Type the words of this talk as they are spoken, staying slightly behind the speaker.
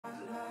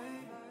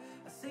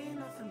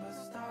nothing but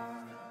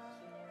stars.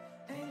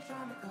 Ain't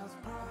trying to cause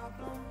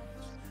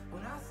problems.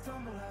 When I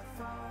stumble, I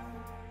fall.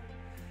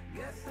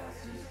 Guess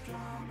that's just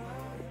drama,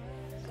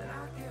 and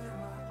I give it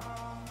my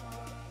all.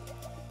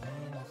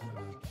 Ain't nothing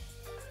but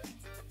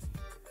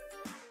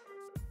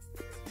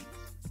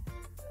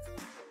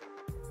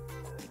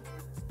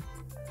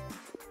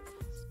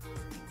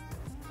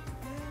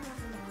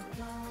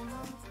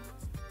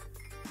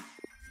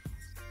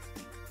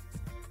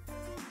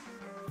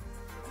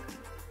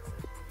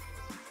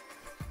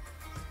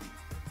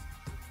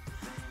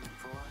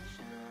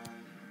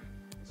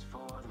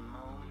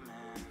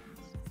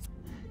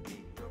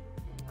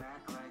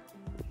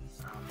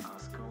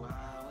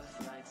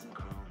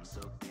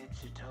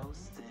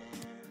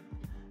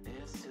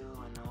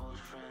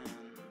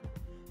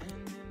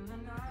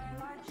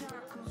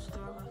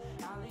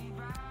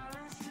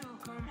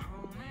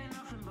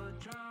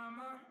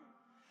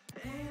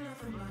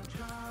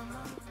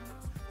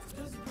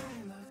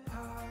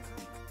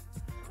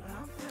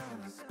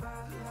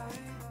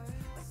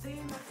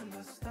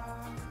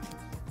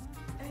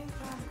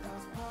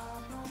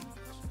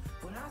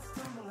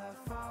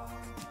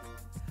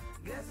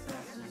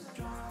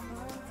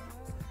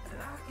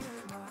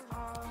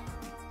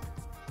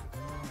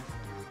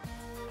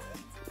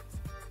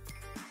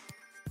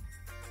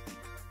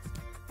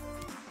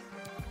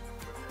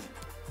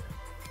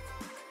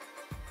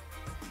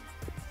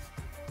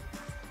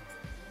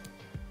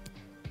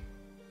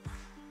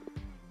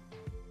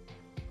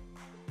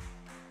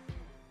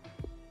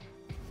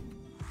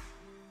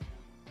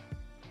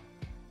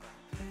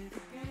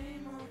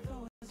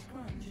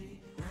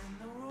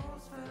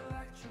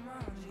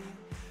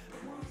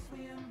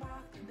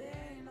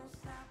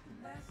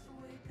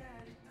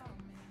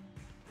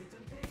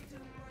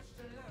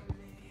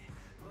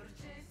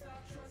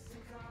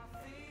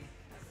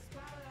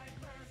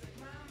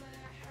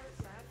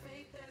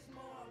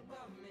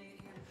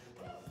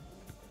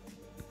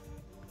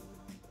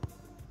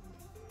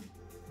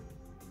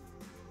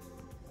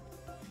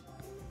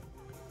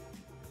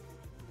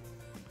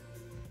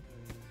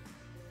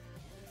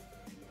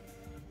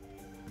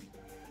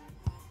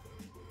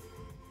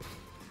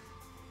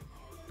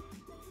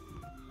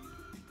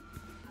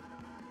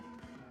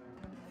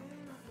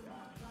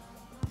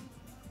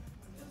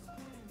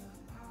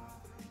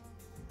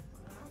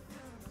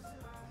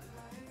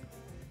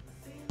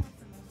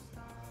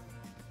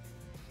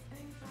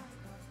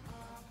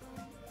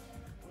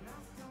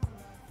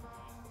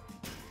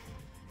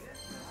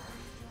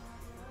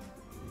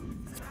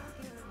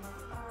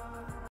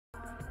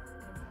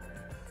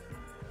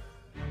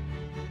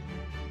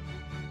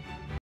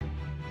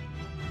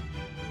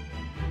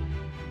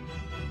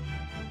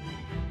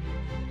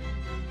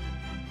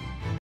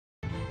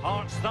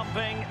Hearts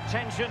thumping,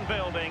 tension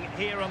building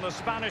here in the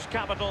Spanish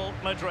capital,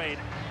 Madrid.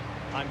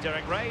 I'm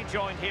Derek Ray,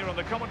 joined here on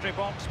the commentary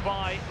box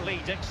by Lee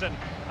Dixon.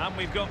 And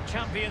we've got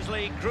Champions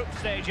League group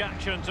stage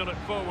action to look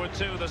forward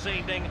to this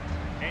evening.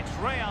 It's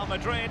Real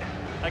Madrid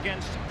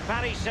against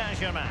Paris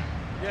Saint-Germain.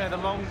 Yeah, the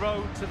long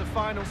road to the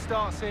final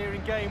starts here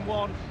in game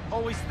one.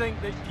 Always think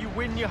that if you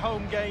win your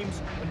home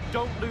games and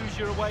don't lose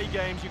your away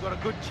games, you've got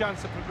a good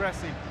chance of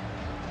progressing.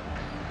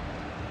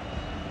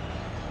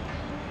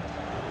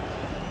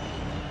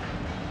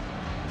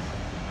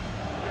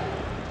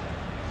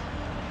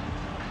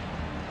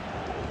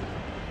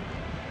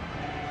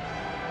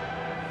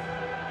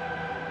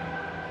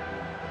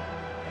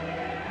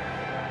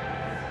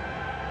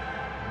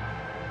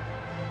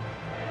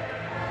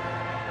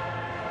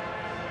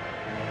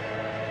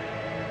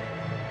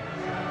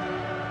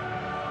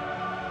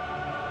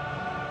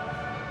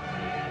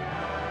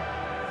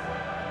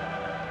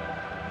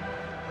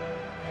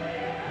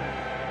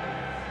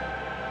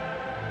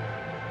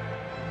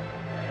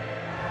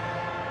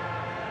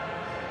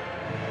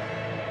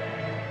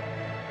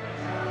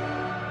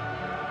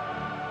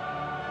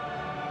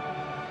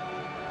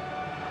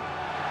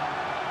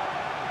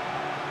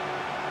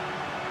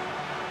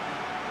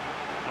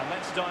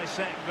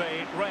 Dissect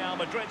the Real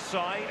Madrid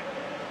side,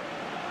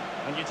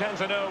 and you tend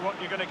to know what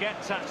you're going to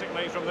get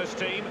tactically from this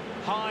team.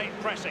 High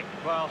pressing.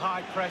 Well,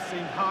 high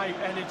pressing, high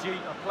energy.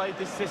 I played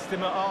this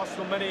system at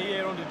Arsenal many a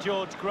year under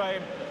George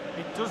Graham.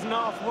 It does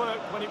not work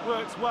when it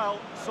works well.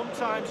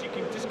 Sometimes you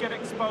can just get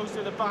exposed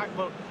to the back,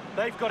 but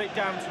they've got it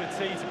down to a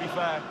T, to be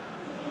fair.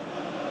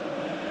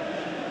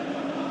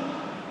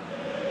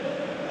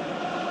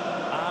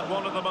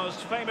 One of the most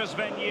famous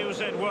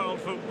venues in world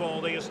football,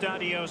 the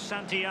Estadio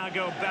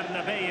Santiago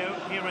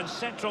Bernabéu, here in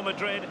central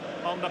Madrid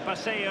on the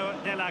Paseo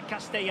de la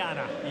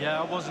Castellana.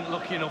 Yeah, I wasn't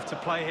lucky enough to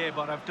play here,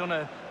 but I've done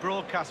a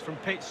broadcast from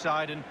pitch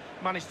side and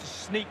managed to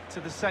sneak to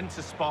the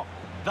centre spot.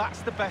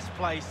 That's the best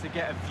place to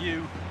get a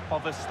view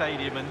of a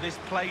stadium, and this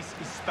place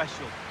is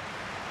special.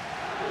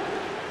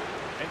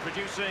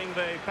 Introducing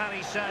the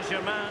Paris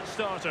Saint-Germain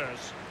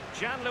starters.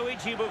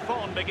 Gianluigi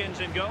Buffon begins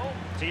in goal.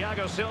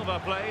 Thiago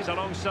Silva plays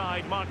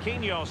alongside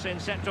Marquinhos in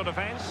central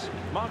defence.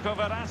 Marco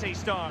Verratti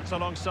starts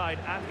alongside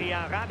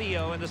Adrien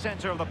Rabiot in the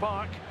centre of the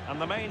park. And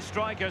the main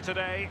striker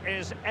today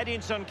is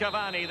Edinson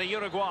Cavani, the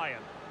Uruguayan.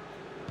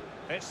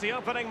 It's the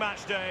opening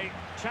match day.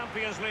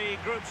 Champions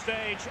League group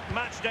stage,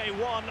 match day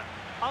 1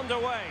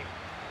 underway.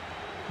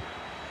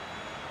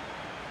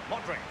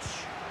 Modric.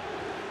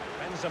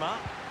 Benzema.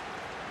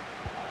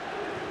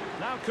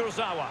 Now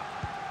Kurzawa.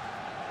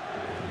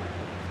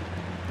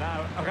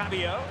 Now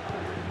Rabiot.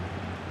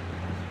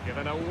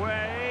 Given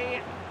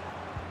away.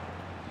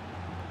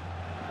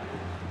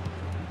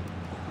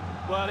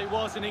 Well, it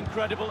was an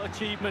incredible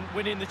achievement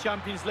winning the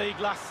Champions League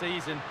last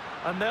season,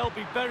 and they'll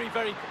be very,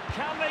 very...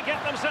 Can they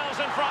get themselves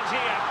in front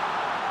here?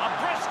 A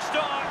brisk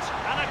start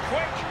and a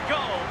quick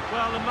goal.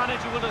 Well, the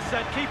manager will have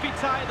said, keep it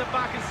tight at the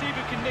back and see if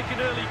we can nick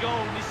an early goal,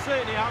 and they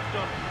certainly have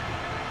done.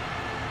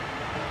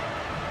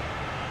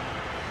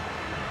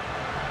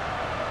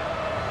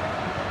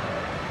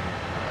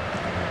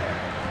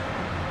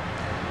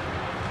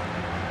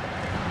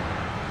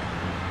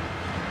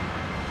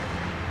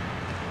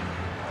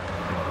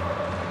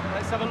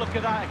 Have a look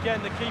at that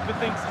again. The keeper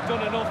thinks he's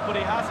done enough, but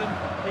he hasn't.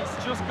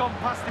 It's just gone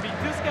past him. He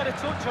does get a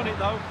touch on it,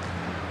 though.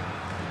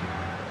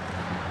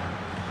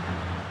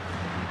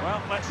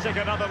 Well, let's take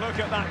another look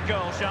at that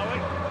goal, shall we?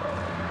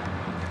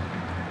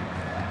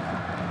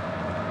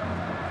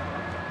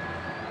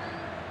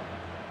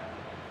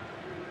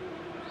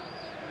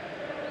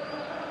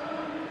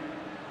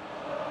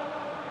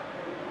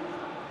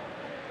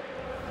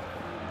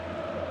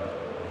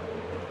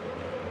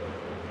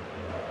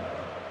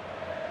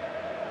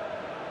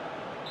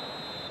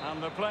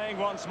 And they're playing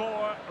once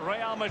more.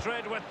 Real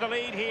Madrid with the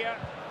lead here.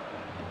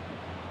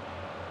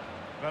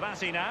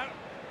 Verratti now.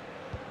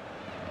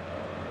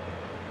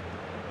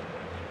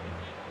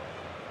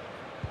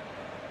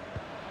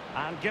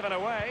 And given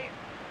away.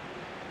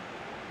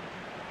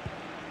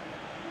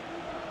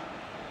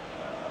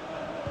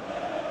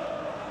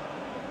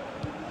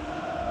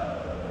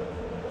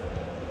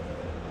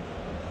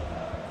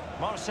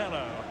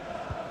 Marcelo.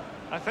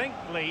 I think,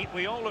 Lee,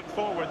 we all look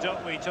forward,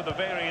 don't we, to the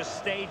various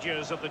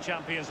stages of the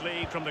Champions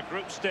League, from the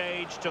group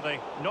stage to the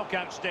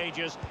knockout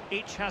stages.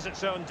 Each has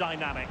its own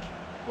dynamic.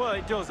 Well,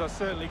 it does. I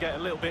certainly get a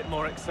little bit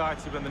more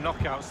excited when the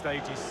knockout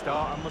stages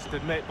start, I must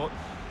admit. But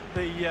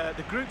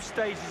the group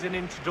stage is an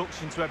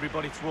introduction to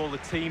everybody, to all the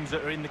teams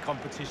that are in the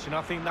competition.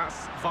 I think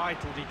that's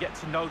vital. You get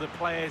to know the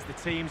players, the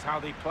teams,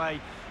 how they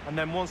play. And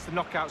then once the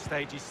knockout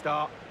stages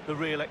start, the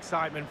real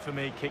excitement for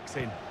me kicks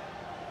in.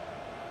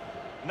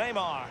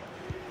 Neymar.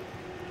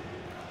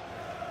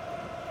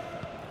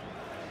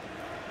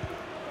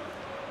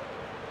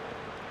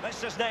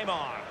 This is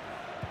Neymar.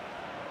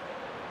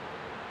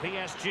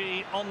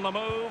 PSG on the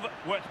move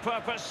with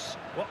purpose.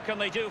 What can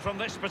they do from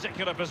this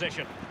particular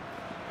position?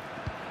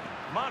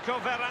 Marco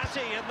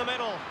Verratti in the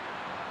middle.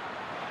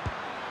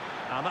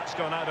 And that's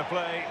gone out of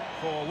play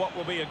for what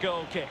will be a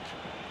goal kick.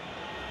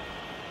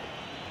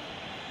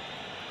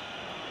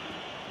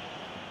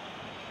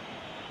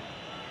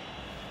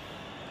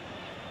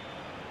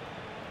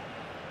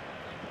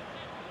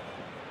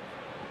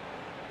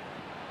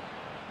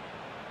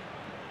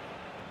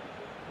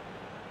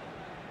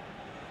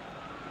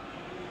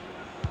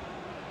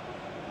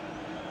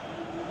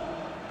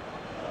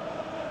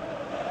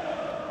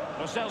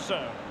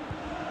 Celso.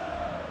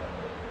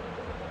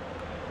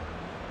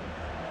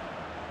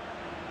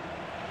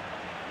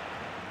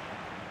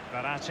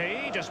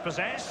 Verratti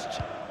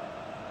dispossessed.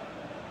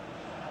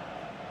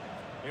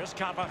 Here's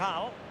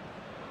Carvajal.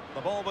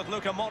 The ball with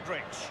Luka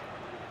Modric.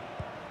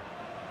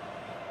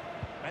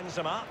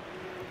 Benzema.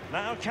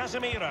 Now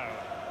Casemiro.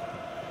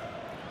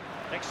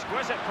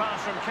 Exquisite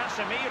pass from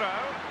Casemiro.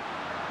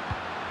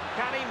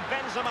 Karim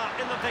Benzema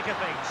in the thick of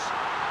things.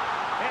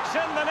 It's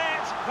in the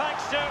net,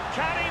 thanks to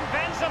Karim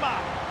Benzema.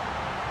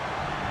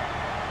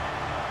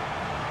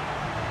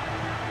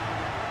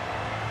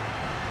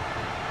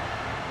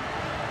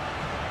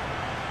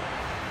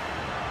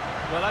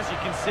 Well, as you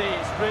can see,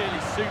 it's really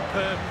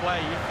superb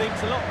play. He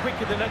thinks a lot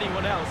quicker than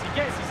anyone else. He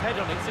gets his head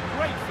on it. It's a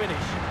great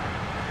finish.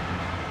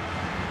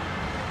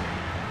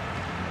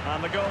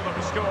 And the goal that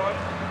was scored,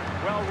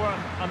 well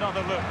worth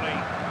another look,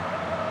 Lee.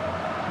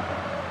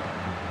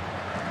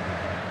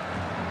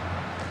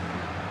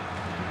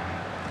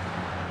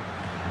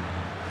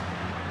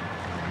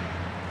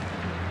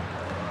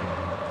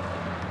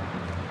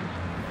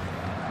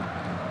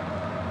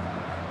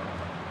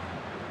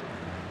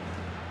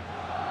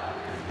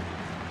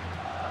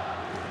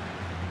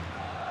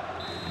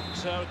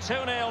 So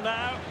 2-0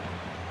 now.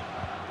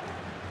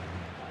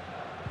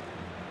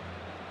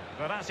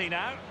 Verratti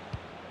now.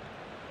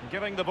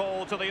 Giving the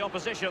ball to the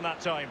opposition that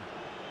time.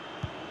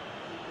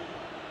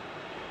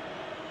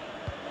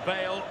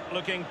 Bale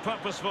looking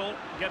purposeful,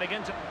 getting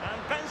into...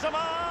 And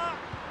Benzema!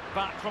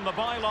 Back from the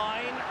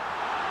byline.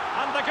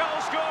 And the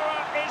goal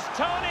scorer is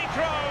Toni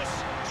Kroos.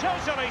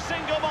 Totally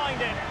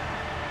single-minded.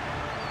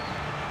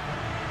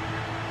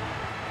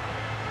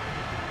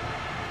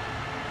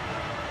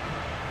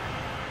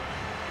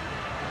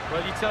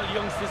 Well, you tell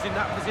youngsters in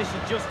that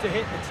position just to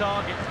hit the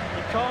target.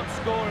 You can't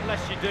score unless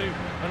you do.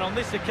 And on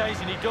this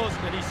occasion he does,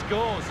 and he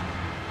scores.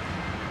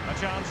 A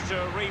chance to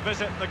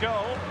revisit the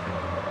goal.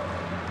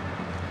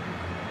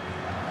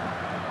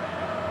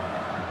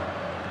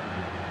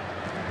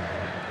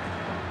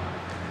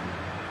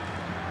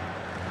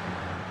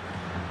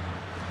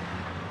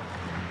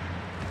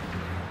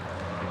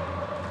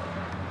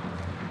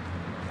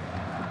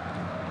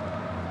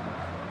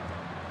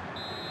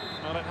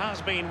 it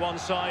has been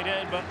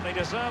one-sided, but they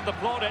deserve the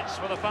plaudits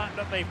for the fact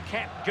that they've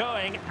kept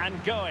going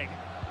and going.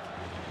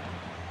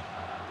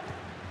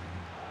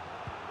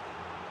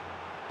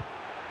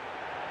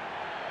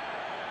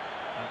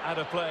 And out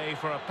of play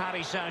for a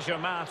Paris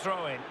Saint-Germain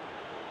throw-in.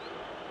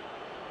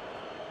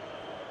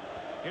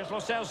 Here's Lo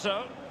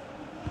Celso.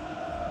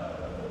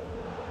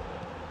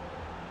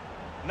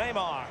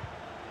 Neymar.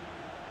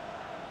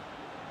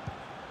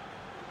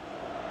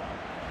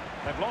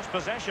 They've lost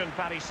possession,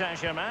 Paris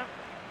Saint-Germain.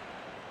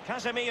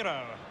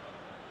 Casemiro.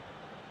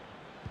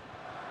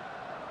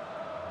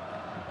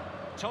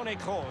 Toni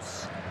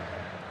Kroos.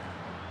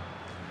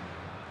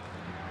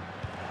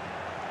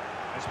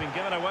 It's been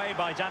given away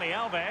by Dani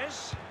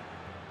Alves.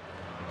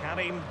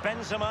 Karim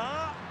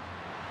Benzema.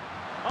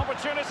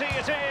 Opportunity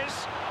it is.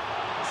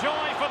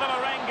 Joy for the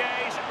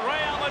Merengues.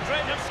 Real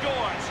Madrid have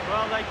scored.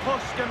 Well, they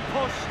pushed and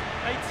pushed.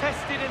 They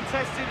tested and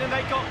tested and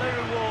they got their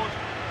reward.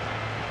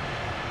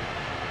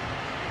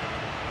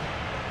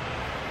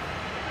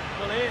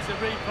 Well, here's a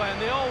replay, and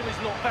they always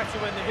look better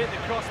when they hit the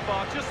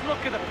crossbar. Just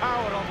look at the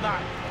power on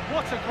that.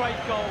 What a great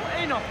goal,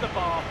 in off the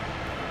bar.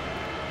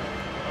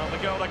 Well, the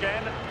goal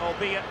again,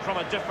 albeit from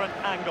a different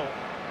angle.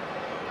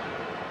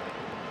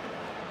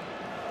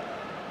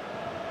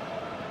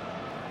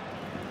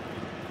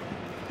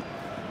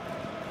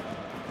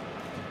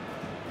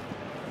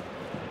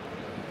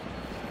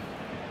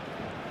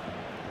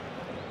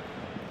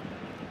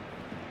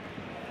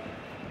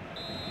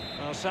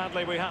 Well,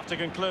 sadly, we have to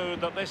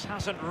conclude that this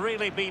hasn't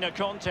really been a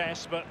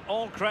contest, but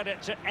all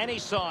credit to any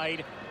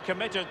side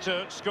committed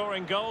to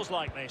scoring goals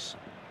like this.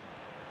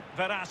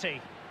 Verratti.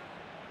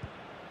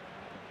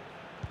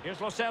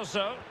 Here's Lo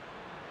Celso.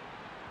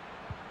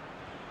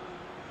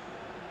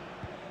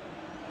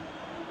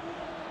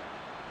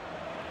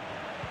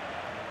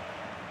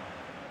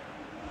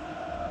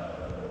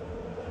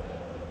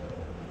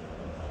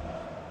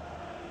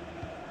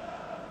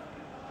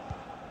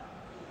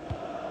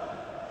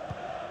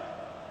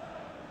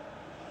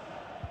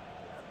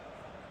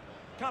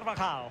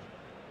 Carvajal.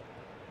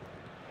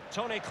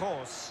 Toni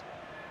Kroos.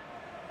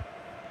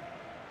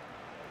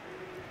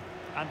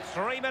 And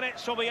 3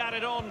 minutes will be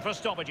added on for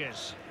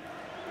stoppages.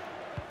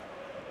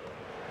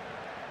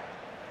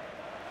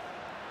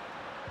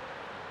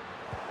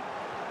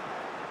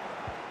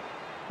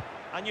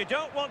 And you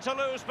don't want to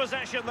lose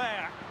possession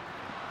there.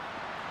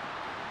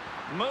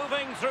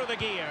 Moving through the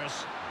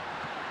gears.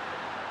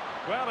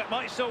 Well, it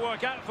might still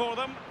work out for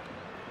them.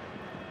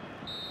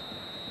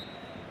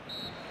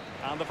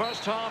 And the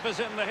first half is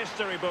in the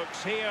history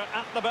books here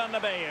at the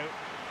Bernabeu.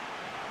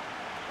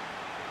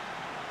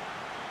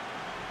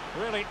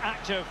 Really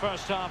active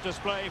first half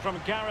display from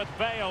Gareth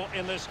Bale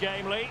in this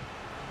game, Lee.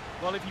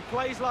 Well, if he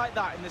plays like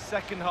that in the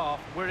second half,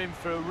 we're in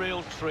for a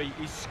real treat.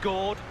 He's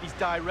scored, he's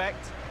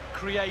direct,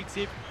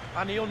 creative,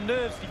 and he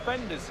unnerves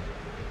defenders.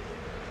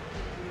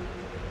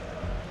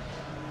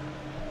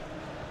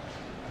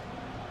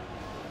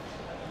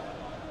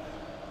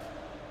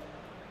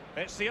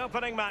 It's the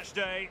opening match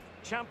day.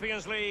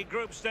 Champions League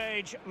group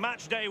stage,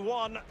 match day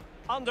 1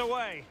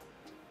 underway.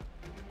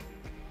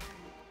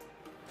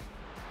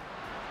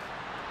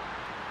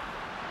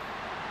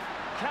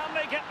 Can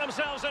they get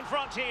themselves in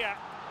front here?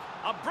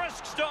 A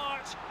brisk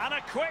start and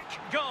a quick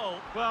goal.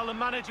 Well, the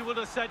manager would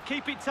have said,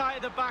 keep it tight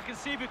at the back and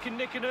see if we can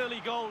nick an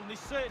early goal, and they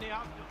certainly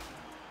have done.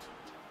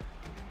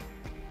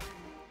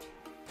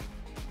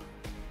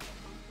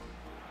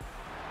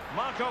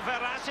 Marco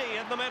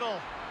Verratti in the middle.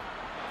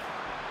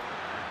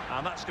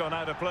 And that's gone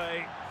out of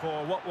play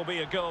for what will be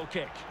a goal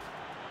kick.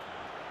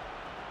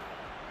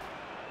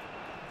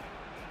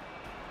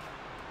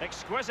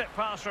 Exquisite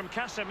pass from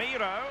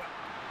Casemiro.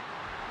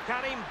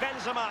 Karim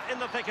Benzema in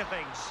the thick of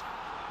things.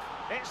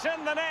 It's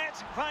in the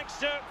net thanks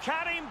to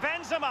Karim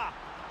Benzema.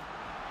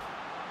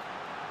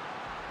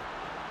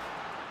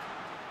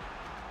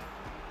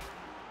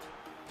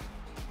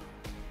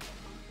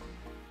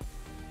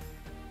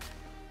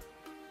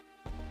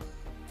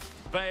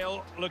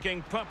 Bale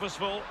looking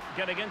purposeful,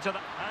 getting into the...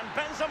 And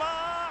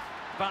Benzema!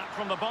 Back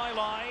from the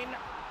byline.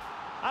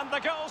 And the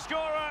goal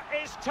scorer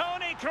is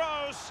Toni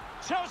Kroos.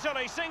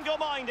 Totally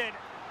single-minded.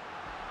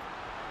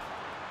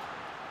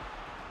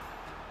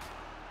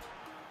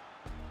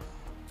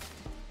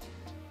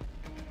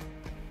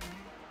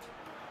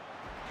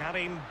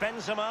 Karim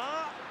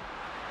Benzema.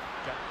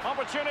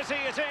 Opportunity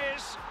it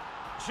is.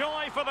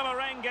 Joy for the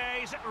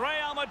Merengues.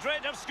 Real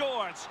Madrid have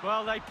scored.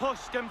 Well, they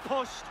pushed and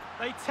pushed.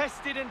 They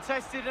tested and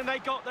tested, and they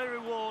got their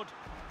reward.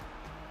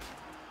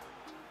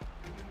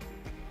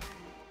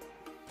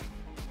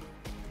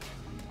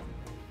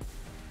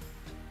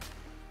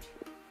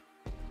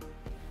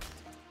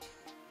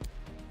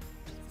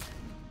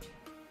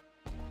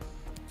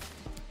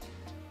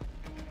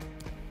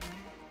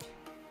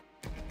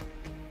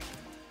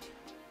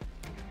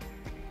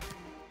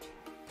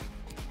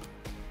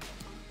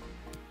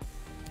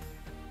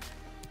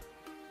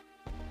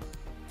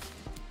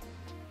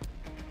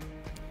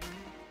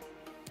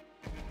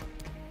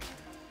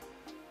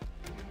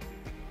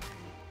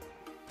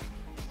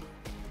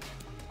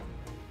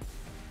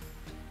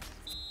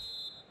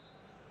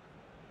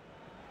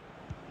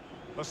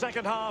 The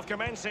second half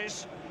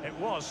commences. It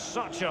was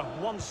such a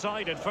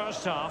one-sided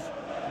first half.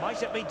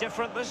 Might it be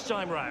different this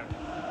time round?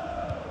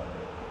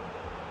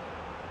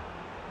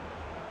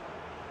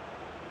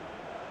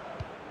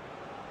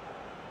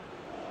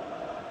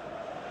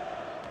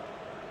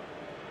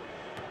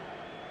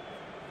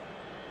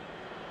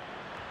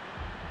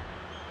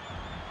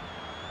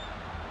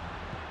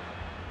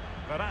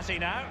 Verratti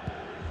now.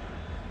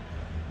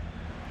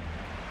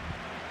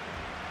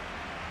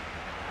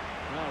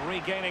 Well,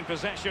 regaining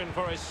possession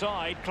for his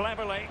side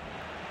cleverly.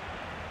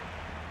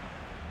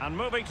 And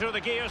moving through the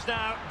gears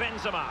now,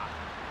 Benzema.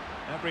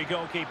 Every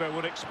goalkeeper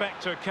would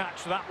expect to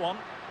catch that one.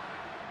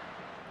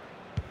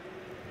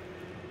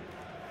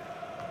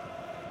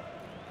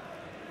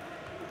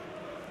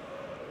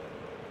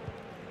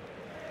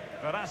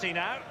 Verratti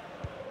now.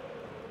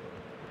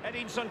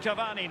 Edinson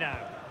Cavani now.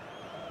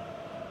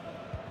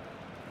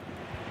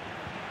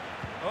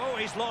 Oh,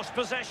 he's lost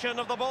possession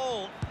of the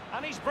ball.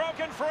 And he's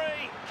broken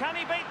free. Can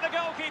he beat the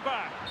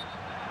goalkeeper?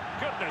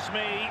 Goodness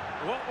me,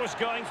 what was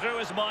going through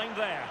his mind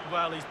there?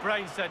 Well, his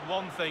brain said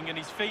one thing and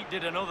his feet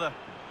did another.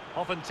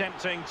 Often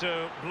tempting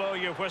to blow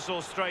your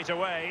whistle straight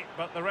away,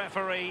 but the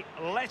referee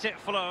let it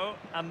flow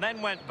and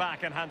then went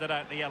back and handed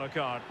out the yellow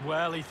card.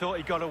 Well, he thought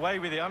he got away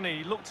with it, hadn't he?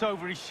 He looked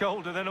over his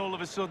shoulder, then all of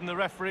a sudden the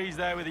referee's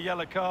there with a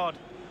yellow card.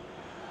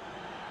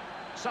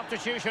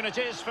 Substitution it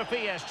is for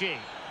PSG.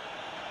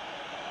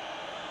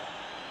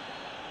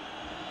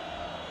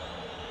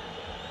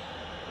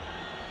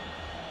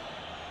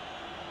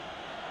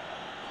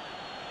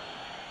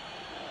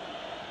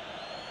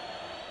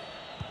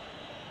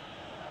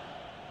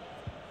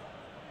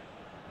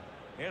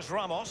 Here's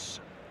Ramos.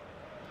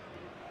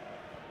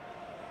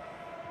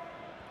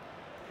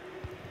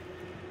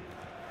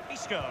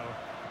 Isco.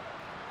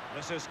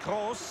 This is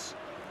Kroos.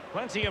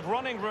 Plenty of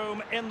running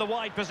room in the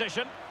wide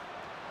position.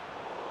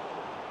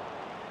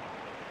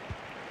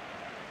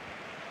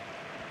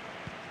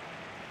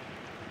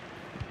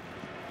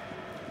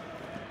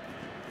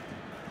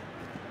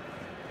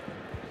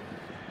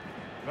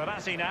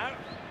 Verratti now.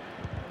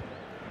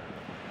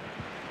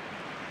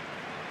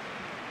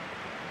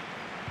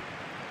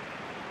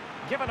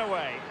 Given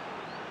away.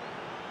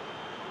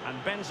 And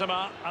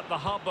Benzema at the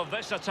hub of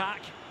this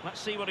attack. Let's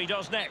see what he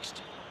does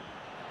next.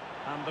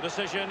 And the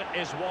decision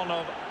is one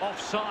of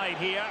offside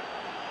here.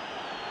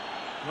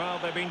 Well,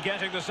 they've been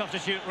getting the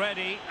substitute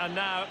ready, and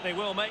now they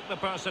will make the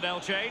personnel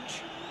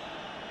change.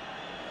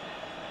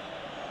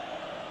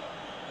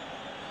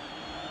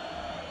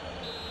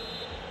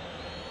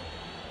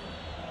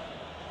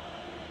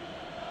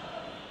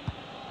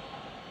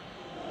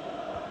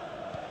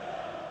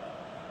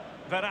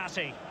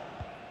 Verratti.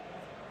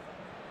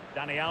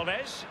 Dani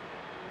Alves.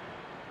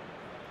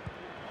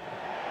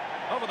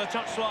 Over the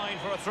touchline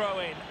for a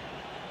throw-in.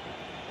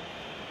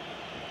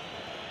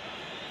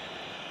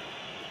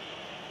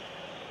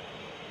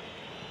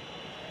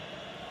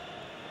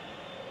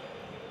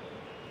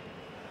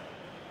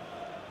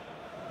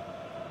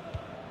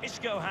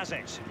 Isco has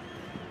it.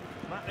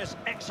 That is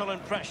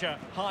excellent pressure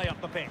high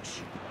up the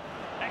pitch.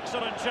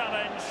 Excellent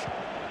challenge.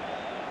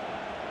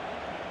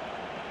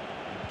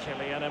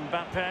 Kylian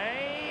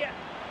Mbappe.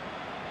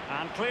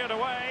 And cleared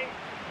away.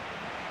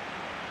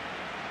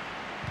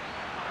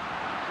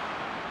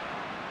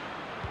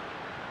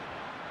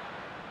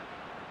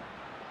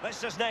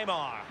 This is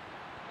Neymar.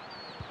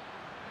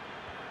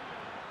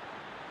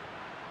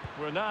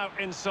 We're now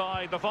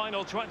inside the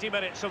final 20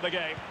 minutes of the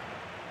game.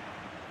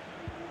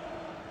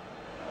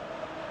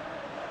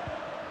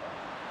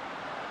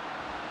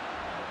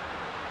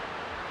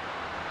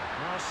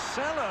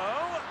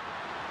 Marcelo.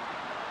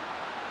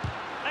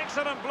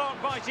 Excellent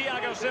block by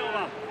Thiago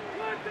Silva.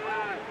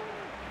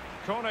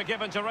 Corner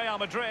given to Real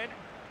Madrid.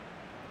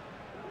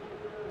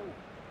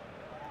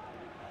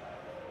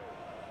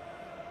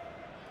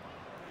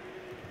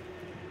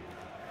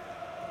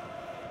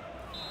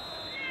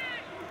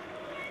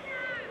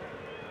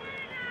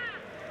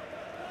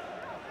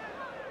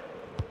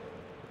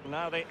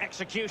 Now the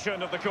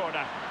execution of the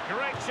corner.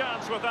 Great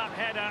chance with that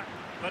header,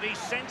 but he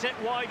sent it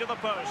wide of the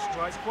post.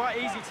 Well, it's quite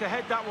easy to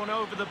head that one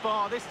over the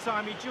bar. This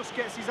time he just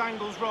gets his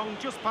angles wrong,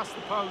 just past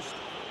the post.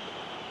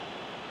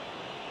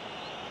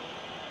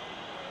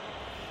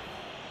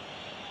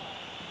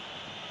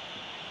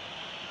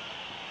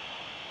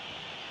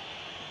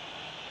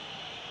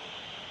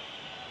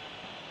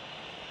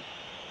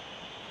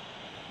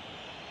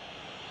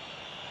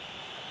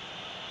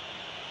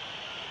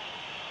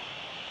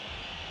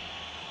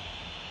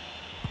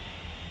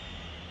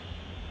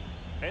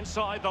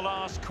 Inside the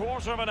last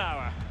quarter of an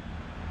hour.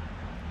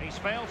 He's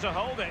failed to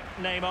hold it,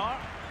 Neymar.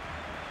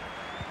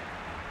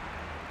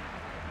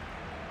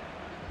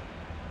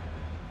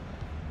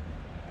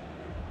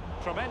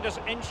 Tremendous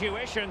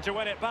intuition to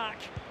win it back.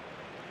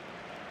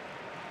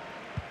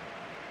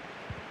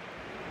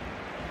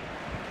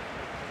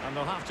 And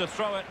they'll have to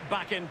throw it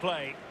back in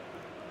play.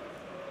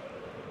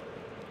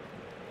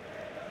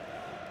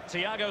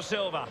 Thiago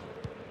Silva.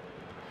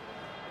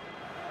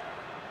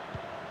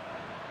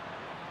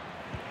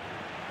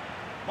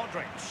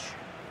 Modric.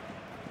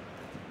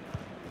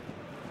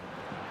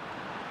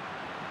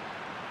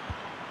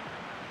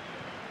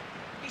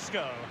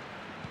 Isco.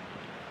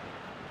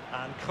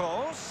 And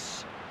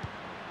Kroos.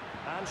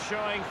 And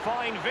showing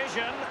fine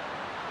vision.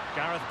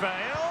 Gareth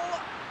Bale.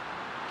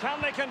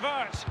 Can they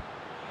convert?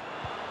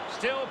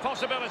 Still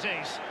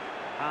possibilities.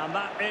 And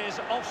that is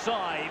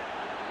offside.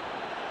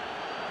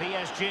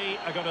 PSG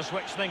are going to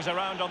switch things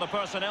around on the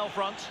personnel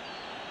front.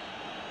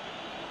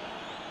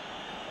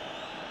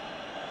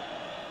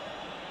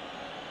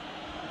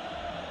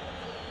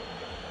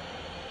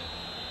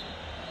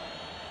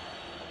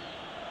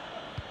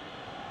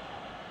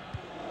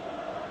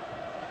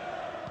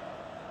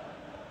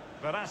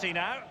 Verratti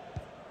now.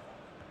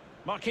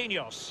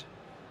 Marquinhos.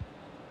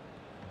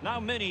 Now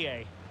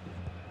Meunier.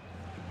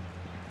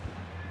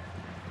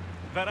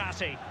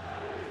 Verratti.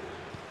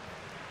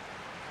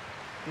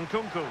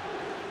 Nkunku.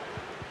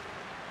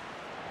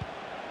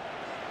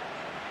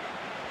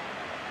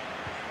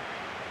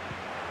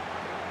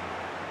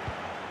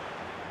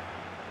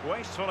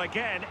 Wasteful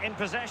again in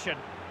possession.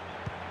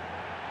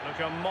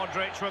 Luka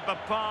Modric with the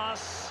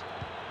pass.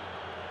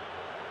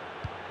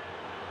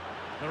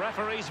 The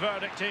referee's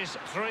verdict is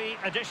 3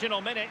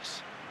 additional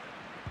minutes.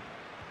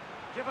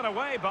 Given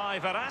away by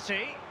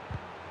Verratti.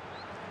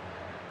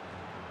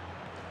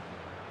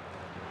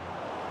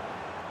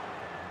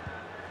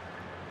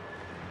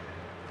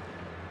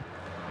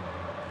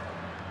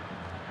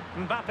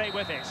 Mbappe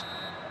with it.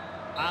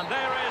 And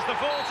there is the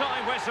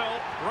full-time whistle.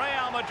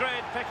 Real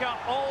Madrid pick up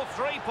all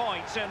 3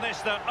 points in this,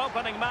 their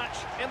opening match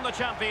in the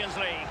Champions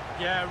League.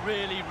 Yeah,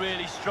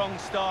 really strong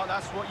start.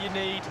 That's what you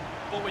need.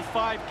 But with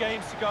 5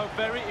 games to go,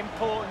 very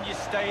important you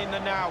stay in the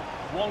now.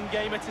 1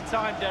 game at a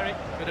time, Derek.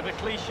 Bit of a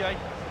cliche.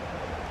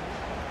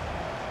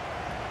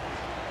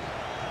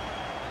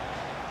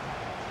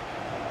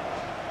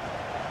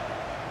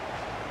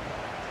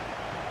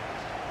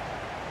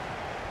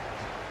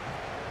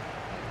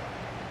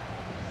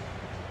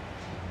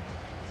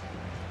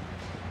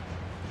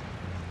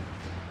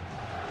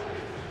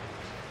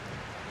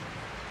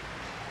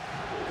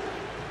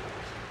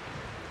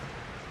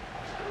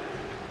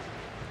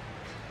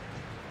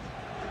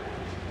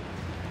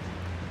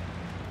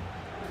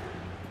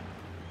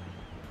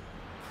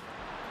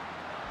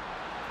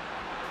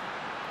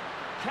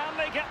 Can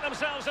they get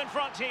themselves in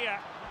front here?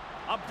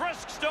 A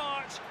brisk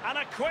start and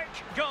a quick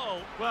goal.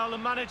 Well, the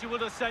manager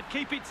would have said,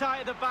 keep it tight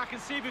at the back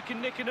and see if we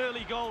can nick an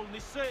early goal, and they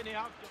certainly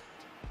have.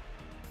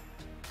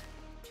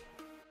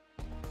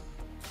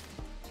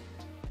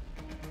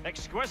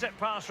 Exquisite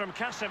pass from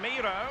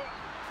Casemiro.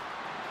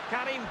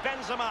 Karim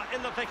Benzema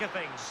in the thick of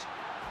things.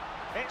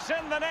 It's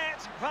in the net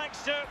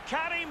thanks to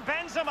Karim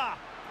Benzema.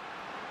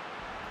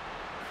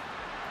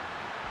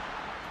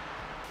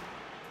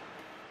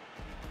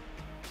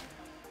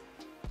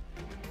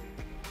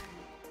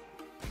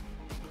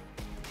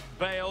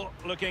 Bale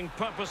looking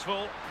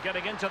purposeful,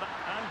 getting into the...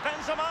 And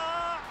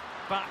Benzema!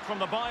 Back from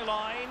the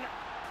byline.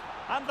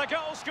 And the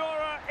goal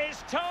scorer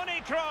is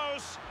Toni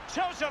Kroos.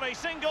 Totally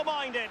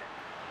single-minded.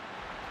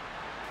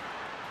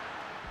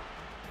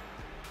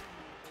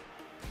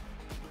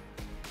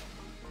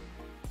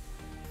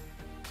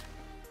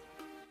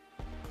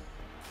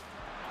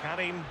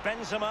 Karim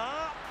Benzema.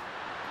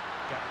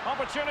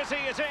 Opportunity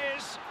it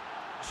is.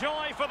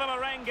 Joy for the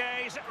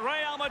Merengues.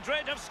 Real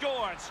Madrid have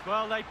scored.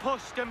 Well, they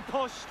pushed and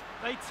pushed.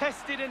 They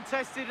tested and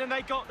tested, and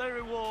they got their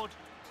reward.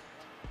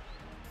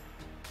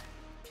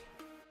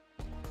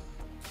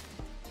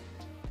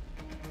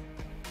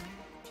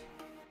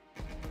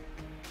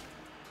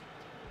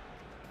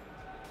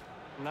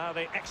 Now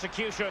the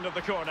execution of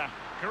the corner.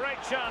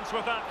 Great chance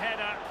with that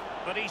header,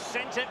 but he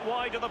sent it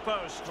wide of the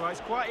post. Well, it's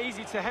quite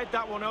easy to head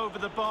that one over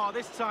the bar.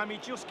 This time he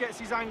just gets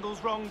his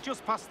angles wrong,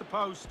 just past the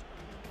post.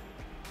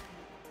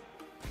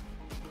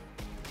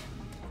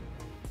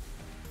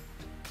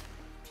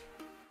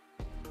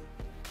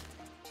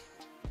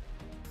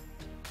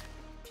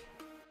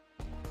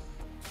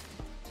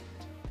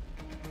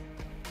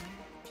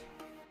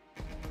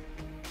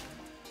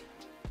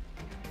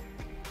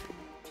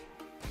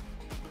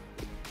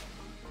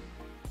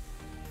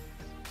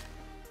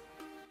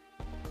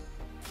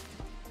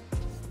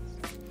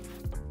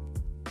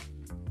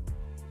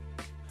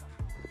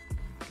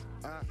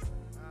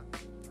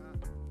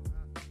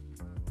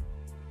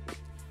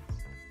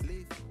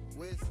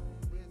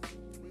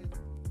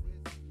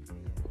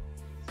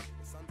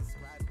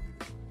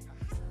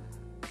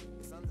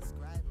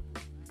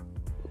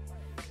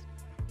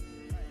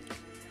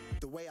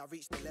 The way I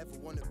reached the level,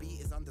 wanna be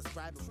is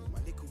undescribable.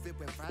 My little vid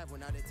went viral,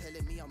 now they're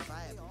telling me I'm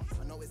viable.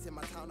 I know it's in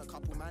my town, a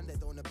couple man that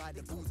don't abide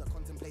the rules. I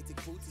contemplated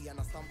cruelty and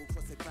I stumbled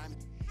across a crime.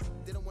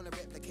 Didn't wanna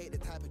replicate the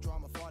type of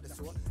drama father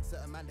saw.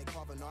 Certain man they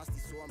carve a nasty,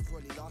 so I'm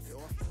probably laugh it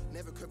off.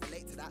 Never could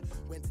relate to that.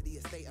 Went to the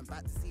estate and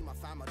back to see my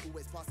fam. I'd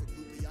always pass a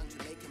groupie young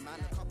Jamaican man.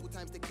 A couple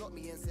times they clocked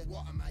me and said,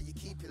 what am I? You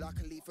keep it.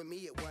 Luckily for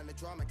me, it weren't a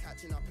drama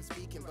catching up and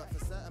speaking. But for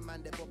certain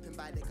man, they're bopping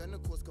by, they're gonna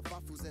cause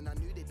kerfuffles. And I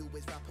knew they'd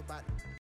always rap about